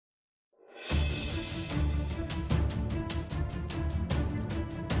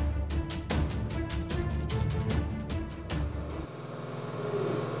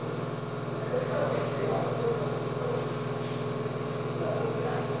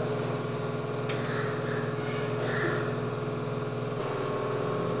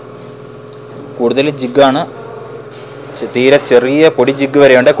കൂടുതലും ജിഗാണ്. തീരെ ചെറിയ പൊടി ജിഗ്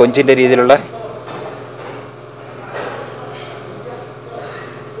വരെയുണ്ട്, കൊഞ്ചിൻ്റെ രീതിയിലുള്ള.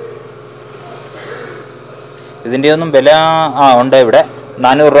 ഇതിൻ്റെയൊന്നും വില ഉണ്ട് ഇവിടെ.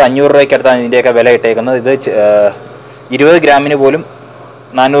 400 രൂപ 500 രൂപയ്ക്ക് അടുത്താണ് ഇതിൻ്റെയൊക്കെ വില ഇട്ടേക്കുന്നത്. ഇത് 20 ഗ്രാമിന് പോലും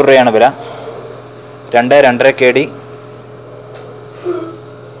 400 രൂപയാണ് വില. 2-2.5 KD.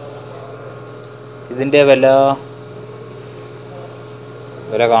 ഇതിൻ്റെ വില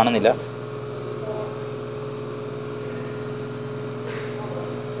കാണുന്നില്ല.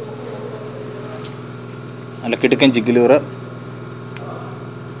 നല്ല കിടുക്കൻ ജിഗ്ലൂറ്.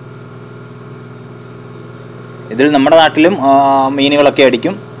 ഇതിൽ നമ്മുടെ നാട്ടിലും മീനുകളൊക്കെ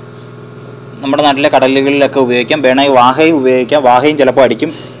അടിക്കും. നമ്മുടെ നാട്ടിലെ കടലുകളിലൊക്കെ ഉപയോഗിക്കാം. വേണമെങ്കിൽ വാഹയും ഉപയോഗിക്കാം. വാഹയും ചിലപ്പോൾ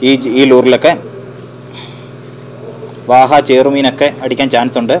അടിക്കും ഈ ലൂറിലൊക്കെ. വാഹ ചേറുമീനൊക്കെ അടിക്കാൻ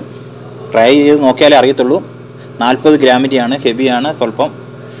ചാൻസ് ഉണ്ട്. ട്രൈ ചെയ്ത് നോക്കിയാലേ അറിയത്തുള്ളൂ. 40 ഗ്രാമിൻ്റെയാണ്, ഹെവിയാണ് സ്വല്പം.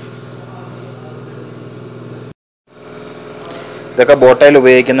 ഇതൊക്കെ ബോട്ടയിൽ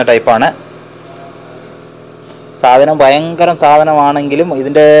ഉപയോഗിക്കുന്ന ടൈപ്പാണ്. സാധനം ഭയങ്കര സാധനമാണെങ്കിലും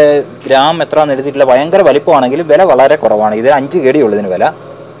ഇതിൻ്റെ ഗ്രാം എത്രയാണെന്ന് എഴുതിയിട്ടില്ല. ഭയങ്കര വലിപ്പമാണെങ്കിലും വില വളരെ കുറവാണ്. ഇത് 5 KD ഉള്ളൂ ഇതിന് വില.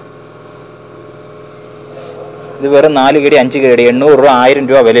 ഇത് വെറും 4 KD 5 KD 800 രൂപ 1000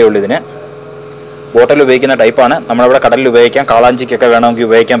 രൂപ വിലയുള്ളൂ ഇതിന്. ബോട്ടിൽ ഉപയോഗിക്കുന്ന ടൈപ്പാണ്. നമ്മളിവിടെ കടലിൽ ഉപയോഗിക്കാം. കാളാഞ്ചിക്കൊക്കെ വേണമെങ്കിൽ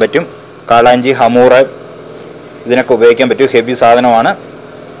ഉപയോഗിക്കാൻ പറ്റും. കാളാഞ്ചി, ഹമൂറ് ഇതിനൊക്കെ ഉപയോഗിക്കാൻ പറ്റും. ഹെവി സാധനമാണ്.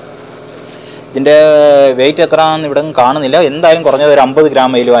 ഇതിൻ്റെ വെയിറ്റ് എത്രയാണെന്ന് ഇവിടെ കാണുന്നില്ല. എന്തായാലും കുറഞ്ഞത് ഒരു 50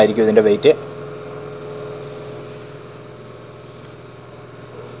 ഗ്രാമേലും ആയിരിക്കും ഇതിൻ്റെ വെയിറ്റ്.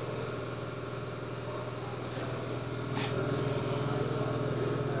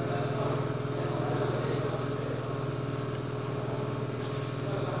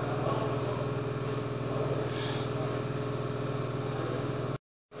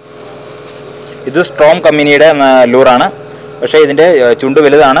 ഇത് സ്ട്രോങ് കമ്പനിയുടെ ലൂറാണ്. പക്ഷേ ഇതിൻ്റെ ചുണ്ട്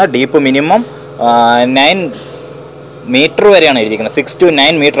വലുതാണ്. ഡീപ്പ് മിനിമം 9 മീറ്റർ വരെയാണ് എഴുതിയിരിക്കുന്നത്. 6 to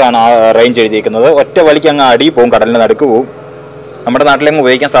 9 മീറ്ററാണ് ആ റേഞ്ച് എഴുതിയിരിക്കുന്നത്. ഒറ്റ വലിക്ക് അങ്ങ് അടി പോവും, കടലിന് നടുക്ക് പോവും. നമ്മുടെ നാട്ടിലെങ്ങും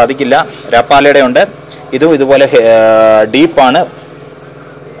ഉപയോഗിക്കാൻ സാധിക്കില്ല. രാപ്പാലയുടെ ഉണ്ട്. ഇതും ഇതുപോലെ ഡീപ്പാണ്.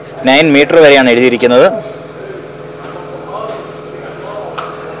 9 മീറ്റർ വരെയാണ് എഴുതിയിരിക്കുന്നത്.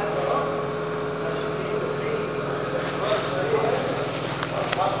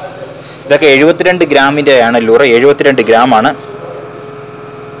 ഇതൊക്കെ 72 ഗ്രാമിൻ്റെയാണ് ലൂറ്. 72 ഗ്രാമാണ്.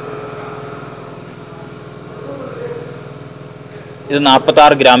 ഇത്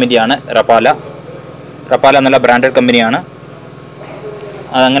 46 ഗ്രാമിൻ്റെയാണ് റപ്പാല. റപ്പാല നല്ല ബ്രാൻഡഡ് കമ്പനിയാണ്.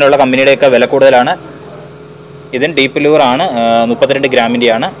 അങ്ങനെയുള്ള കമ്പനിയുടെയൊക്കെ വില കൂടുതലാണ്. ഇതിന് ഡീപ്പ് ലൂറാണ്. 32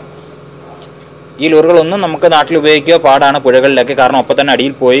 ഗ്രാമിൻ്റെയാണ്. ഈ ലൂറുകളൊന്നും നമുക്ക് നാട്ടിൽ ഉപയോഗിക്കുക പാടാണ് പുഴകളിലൊക്കെ. കാരണം ഒപ്പം തന്നെ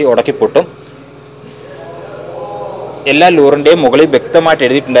അടിയിൽ പോയി ഉടക്കി പൊട്ടും. എല്ലാ ലൂറിൻ്റെയും മുകളിൽ വ്യക്തമായിട്ട്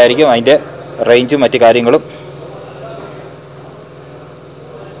എഴുതിയിട്ടുണ്ടായിരിക്കും അതിൻ്റെ റേഞ്ചും മറ്റു കാര്യങ്ങളും.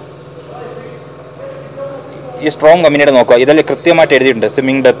 ഈ സ്ട്രോങ് കമ്പനിയുടെ നോക്കുക. ഇതിൽ കൃത്യമായിട്ട് എഴുതിയിട്ടുണ്ട്.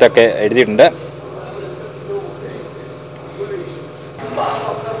 സ്വിമ്മിങ് ഡെപ്ത് ഒക്കെ എഴുതിയിട്ടുണ്ട്.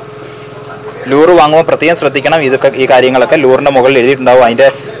 ലൂറ് വാങ്ങുമ്പോൾ പ്രത്യേകം ശ്രദ്ധിക്കണം. ഈ കാര്യങ്ങളൊക്കെ ലൂറിൻ്റെ മുകളിൽ എഴുതിയിട്ടുണ്ടാവും. അതിൻ്റെ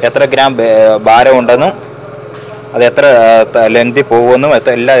എത്ര ഗ്രാം ഭാരം ഉണ്ടെന്നും അത് എത്ര ലെങ്തി പോകുമെന്നും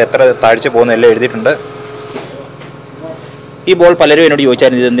എത്ര താഴ്ച പോകുന്നു എല്ലാം എഴുതിയിട്ടുണ്ട്. ഈ ബോൾ പലരും എന്നോട്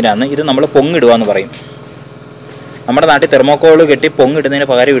ചോദിച്ചായിരുന്നു ഇതെന്തിനാണ്. ഇത് നമ്മൾ പൊങ്ങിടുക എന്ന് പറയും. നമ്മുടെ നാട്ടിൽ തെർമോക്കോൾ കെട്ടി പൊങ്ങിടുന്നതിന്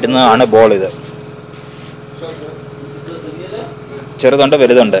പകരം ഇടുന്നതാണ് ബോൾ. ഇത് ചെറുതുണ്ട്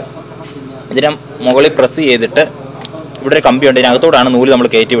വലുതുണ്ട്. ഇതിനെ മുകളിൽ പ്രസ് ചെയ്തിട്ട് ഇവിടെ ഒരു കമ്പിയുണ്ട്. ഇതിനകത്തോടാണ് നൂല് നമ്മൾ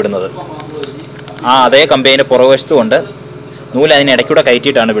കയറ്റി വിടുന്നത്. അതേ കമ്പി അതിൻ്റെ പുറകുവശത്തും ഉണ്ട്. നൂല് അതിന് ഇടയ്ക്കൂടെ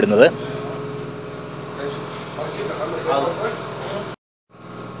കയറ്റിയിട്ടാണ് വിടുന്നത്.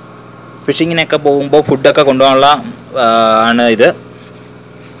 ഫിഷിങ്ങിനൊക്കെ പോകുമ്പോൾ ഫുഡൊക്കെ കൊണ്ടുപോകാനുള്ള ആണ് ഇത്.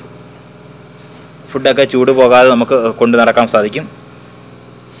 ഫുഡൊക്കെ ചൂട് പോകാതെ നമുക്ക് കൊണ്ടു നടക്കാൻ സാധിക്കും.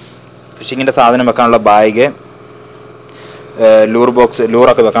 ഫിഷിങ്ങിൻ്റെ സാധനം വെക്കാനുള്ള ബാഗ്,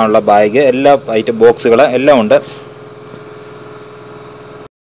 ലൂറൊക്കെ വെക്കാനുള്ള ബാഗ്, എല്ലാ ഐറ്റം ബോക്സുകൾ എല്ലാം ഉണ്ട്.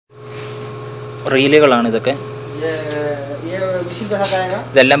 റീലുകളാണ് ഇതൊക്കെ.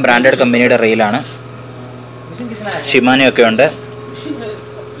 ഇതെല്ലാം ബ്രാൻഡഡ് കമ്പനിയുടെ റീലാണ്. ഷിമാനൊക്കെ ഉണ്ട്.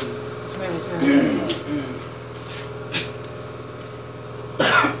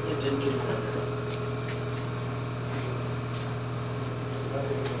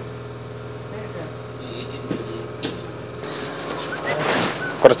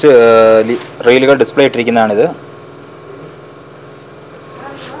 കുറച്ച് റീലുകൾ ഡിസ്പ്ലേ ഇട്ടിരിക്കുന്നതാണിത്.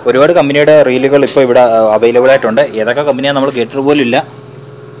 ഒരുപാട് കമ്പനിയുടെ റീലുകൾ ഇപ്പോൾ ഇവിടെ അവൈലബിൾ ആയിട്ടുണ്ട്. ഏതൊക്കെ കമ്പനിയാണ് നമ്മൾ കേട്ടിട്ട് പോലും ഇല്ല.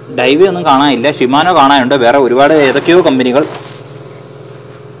 ഡൈവി ഒന്നും കാണാനില്ല. ഷിമാനോ കാണാനുണ്ട്. വേറെ ഒരുപാട് ഏതൊക്കെയോ കമ്പനികൾ.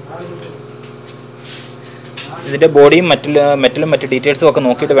 ഇതിൻ്റെ ബോഡിയും മെറ്റലും മറ്റ് ഡീറ്റെയിൽസും ഒക്കെ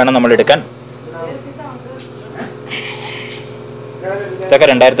നോക്കിയിട്ട് വേണം നമ്മൾ എടുക്കാൻ. ഇതൊക്കെ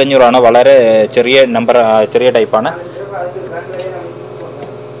 2500 വളരെ ചെറിയ നമ്പർ, ചെറിയ ടൈപ്പാണ്.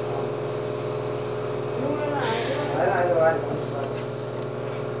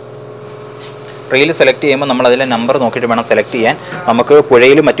 റീൽ സെലക്ട് ചെയ്യുമ്പോൾ നമ്മൾ അതിലെ നമ്പർ നോക്കിയിട്ട് വേണം സെലക്ട് ചെയ്യാൻ. നമുക്ക്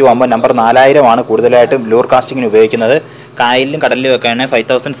പുഴയിലും മറ്റും ആകുമ്പോൾ നമ്പർ 4000 ആണ് കൂടുതലായിട്ടും ലൂർ കാസ്റ്റിങ്ങിന് ഉപയോഗിക്കുന്നത്. കായലിലും കടലിലും ഒക്കെ ആണ്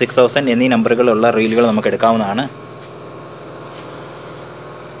 5000, 6000 എന്നീ നമ്പറുകളുള്ള റീലുകൾ നമുക്ക് എടുക്കാവുന്നതാണ്.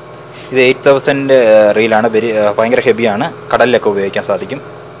 ഇത് 8000 റീലാണ്, ഭയങ്കര ഹെവിയാണ്, കടലിലൊക്കെ ഉപയോഗിക്കാൻ സാധിക്കും.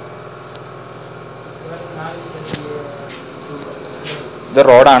 ഇത്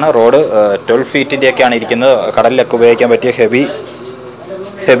റോഡാണ്. റോഡ് 12 ഫീറ്റിൻ്റെയൊക്കെയാണ് ഇരിക്കുന്നത്. കടലിലൊക്കെ ഉപയോഗിക്കാൻ പറ്റിയ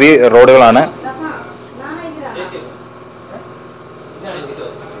ഹെവി റോഡുകളാണ്.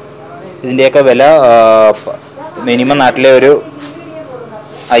 ഇതിൻ്റെയൊക്കെ വില മിനിമം നാട്ടിലെ ഒരു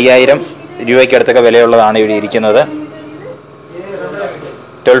 5000 രൂപയ്ക്ക് അടുത്തൊക്കെ വിലയുള്ളതാണ് ഇവിടെ ഇരിക്കുന്നത്.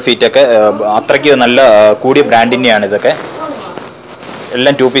 12 ഫീറ്റൊക്കെ അത്രയ്ക്ക് നല്ല കൂടിയ ബ്രാൻഡിൻ്റെയാണ് ഇതൊക്കെ.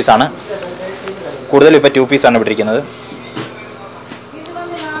 എല്ലാം 2 പീസാണ്. കൂടുതലും ഇപ്പോൾ 2 പീസാണ് ഇവിടെ ഇരിക്കുന്നത്.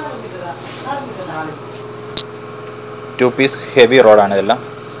 ടു പീസ് ഹെവി റോഡാണ് ഇതെല്ലാം.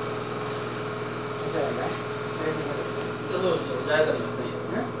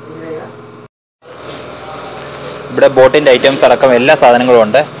 ഇവിടെ ബോട്ടിൻ്റെ ഐറ്റംസ് അടക്കം എല്ലാ സാധനങ്ങളും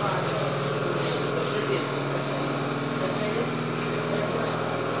ഉണ്ട്.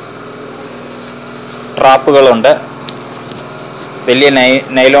 ട്രാപ്പുകളുണ്ട്, വലിയ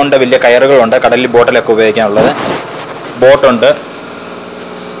നൈലോണിൻ്റെ വലിയ കയറുകളുണ്ട് കടലിൽ ബോട്ടിലൊക്കെ ഉപയോഗിക്കാനുള്ളത്. ബോട്ടുണ്ട്,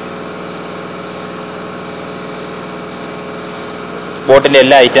 ബോട്ടിൻ്റെ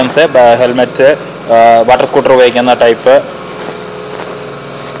എല്ലാ ഐറ്റംസ്, ഹെൽമെറ്റ്, വാട്ടർ സ്കൂട്ടർ ഉപയോഗിക്കുന്ന ടൈപ്പ്,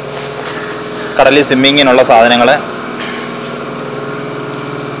 കടലിൽ സ്വിമ്മിങ്ങിനുള്ള സാധനങ്ങൾ,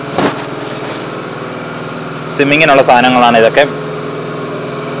 സാധനങ്ങളാണ് ഇതൊക്കെ.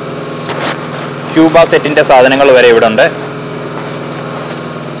 ക്യൂബ സെറ്റിൻ്റെ സാധനങ്ങൾ വരെ ഇവിടെ ഉണ്ട്.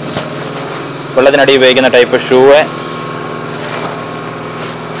 വെള്ളത്തിനടി ഉപയോഗിക്കുന്ന ടൈപ്പ് ഷൂവ്,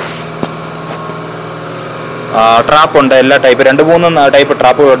 ട്രാപ്പുണ്ട്, എല്ലാ ടൈപ്പ് 2-3 ടൈപ്പ്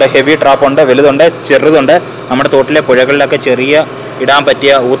ട്രാപ്പുകളുണ്ട്. ഹെവി ട്രാപ്പുണ്ട്, വലുതുണ്ട്, ചെറുതുണ്ട്. നമ്മുടെ തോട്ടിലെ പുഴകളിലൊക്കെ ചെറിയ ഇടാൻ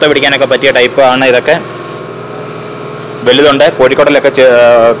പറ്റിയ, ഊത്ത പിടിക്കാനൊക്കെ പറ്റിയ ടൈപ്പ് ആണ് ഇതൊക്കെ. വലുതുണ്ട്, കോഴിക്കോടിലൊക്കെ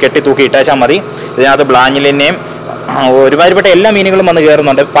കെട്ടി തൂക്കി ഇട്ടാച്ചാൽ മതി. ഇതിനകത്ത് ബ്ലാഞ്ഞിലിനെയും ഒരുമാതിരിപ്പെട്ട എല്ലാ മീനുകളും വന്ന്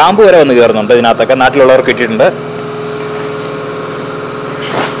കയറുന്നുണ്ട്. പാമ്പ് വരെ വന്ന് കയറുന്നുണ്ട് ഇതിനകത്തൊക്കെ, നാട്ടിലുള്ളവർക്ക് കിട്ടിയിട്ടുണ്ട്.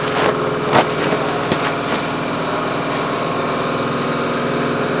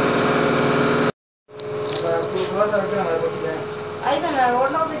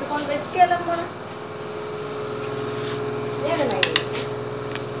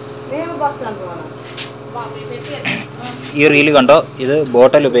 ഈ റീല് കണ്ടോ, ഇത്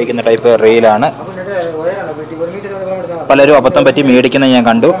ബോട്ടിൽ ഉപയോഗിക്കുന്ന ടൈപ്പ് റീലാണ്. പലരും അബദ്ധം പറ്റി മേടിക്കുന്നത് ഞാൻ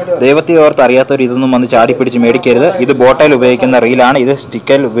കണ്ടു. ദൈവത്തെ ഓർത്ത് അറിയാത്തവർ ഇതൊന്നും വന്ന് ചാടിപ്പിടിച്ച് മേടിക്കരുത്. ഇത് ബോട്ടിൽ ഉപയോഗിക്കുന്ന റീലാണ്. ഇത്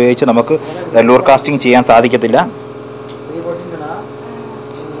സ്റ്റിക്കൽ ഉപയോഗിച്ച് നമുക്ക് ലൂർ കാസ്റ്റിംഗ് ചെയ്യാൻ സാധിക്കത്തില്ല.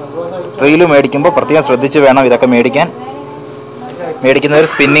 റീല് മേടിക്കുമ്പോൾ പ്രത്യേകം ശ്രദ്ധിച്ച് വേണം ഇതൊക്കെ മേടിക്കാൻ. മേടിക്കുന്നവർ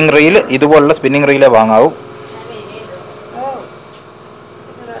സ്പിന്നിങ് റീൽ, ഇതുപോലുള്ള സ്പിന്നിങ് റീലേ വാങ്ങാവൂ.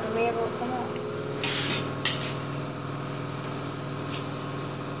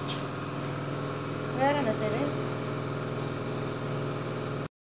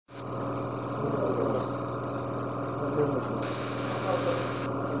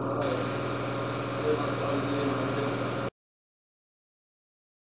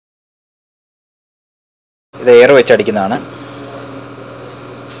 ഇത് എയർ വെച്ചടിക്കുന്നതാണ്.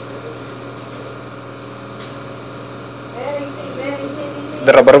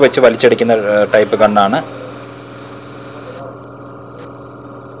 ഇത് റബ്ബർ വെച്ച് വലിച്ചടിക്കുന്ന ടൈപ്പ് ഗണ്ണാണ്.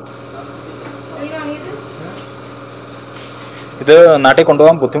 ഇത് നാട്ടിൽ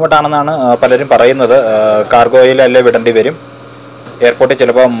കൊണ്ടുപോകാൻ ബുദ്ധിമുട്ടാണെന്നാണ് പലരും പറയുന്നത്. കാർഗോയിലല്ലേ വിടേണ്ടി വരും. എയർപോർട്ടിൽ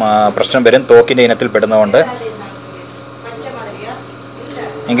ചിലപ്പോൾ പ്രശ്നം വരും, തോക്കിൻ്റെ ഇനത്തിൽ പെടുന്നതുകൊണ്ട്.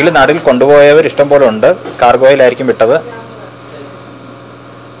 എങ്കിലും നാട്ടിൽ കൊണ്ടുപോയവർ ഇഷ്ടം പോലെ ഉണ്ട്. കാർഗോയിലായിരിക്കും വിട്ടത്.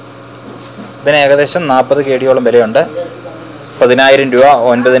 ഇതിന് ഏകദേശം 40 KD-യോളം വിലയുണ്ട്. 10,000 രൂപ,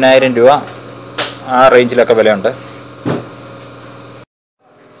 9,000 രൂപ, ആ റേഞ്ചിലൊക്കെ വിലയുണ്ട്.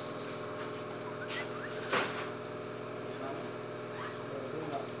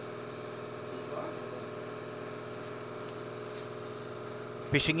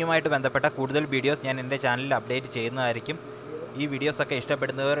 ഫിഷിങ്ങുമായിട്ട് ബന്ധപ്പെട്ട കൂടുതൽ വീഡിയോസ് ഞാൻ എൻ്റെ ചാനലിൽ അപ്ഡേറ്റ് ചെയ്യുന്നതായിരിക്കും. ഈ വീഡിയോസൊക്കെ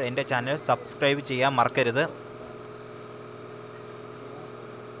ഇഷ്ടപ്പെടുന്നവർ എൻ്റെ ചാനൽ സബ്സ്ക്രൈബ് ചെയ്യാൻ മറക്കരുത്.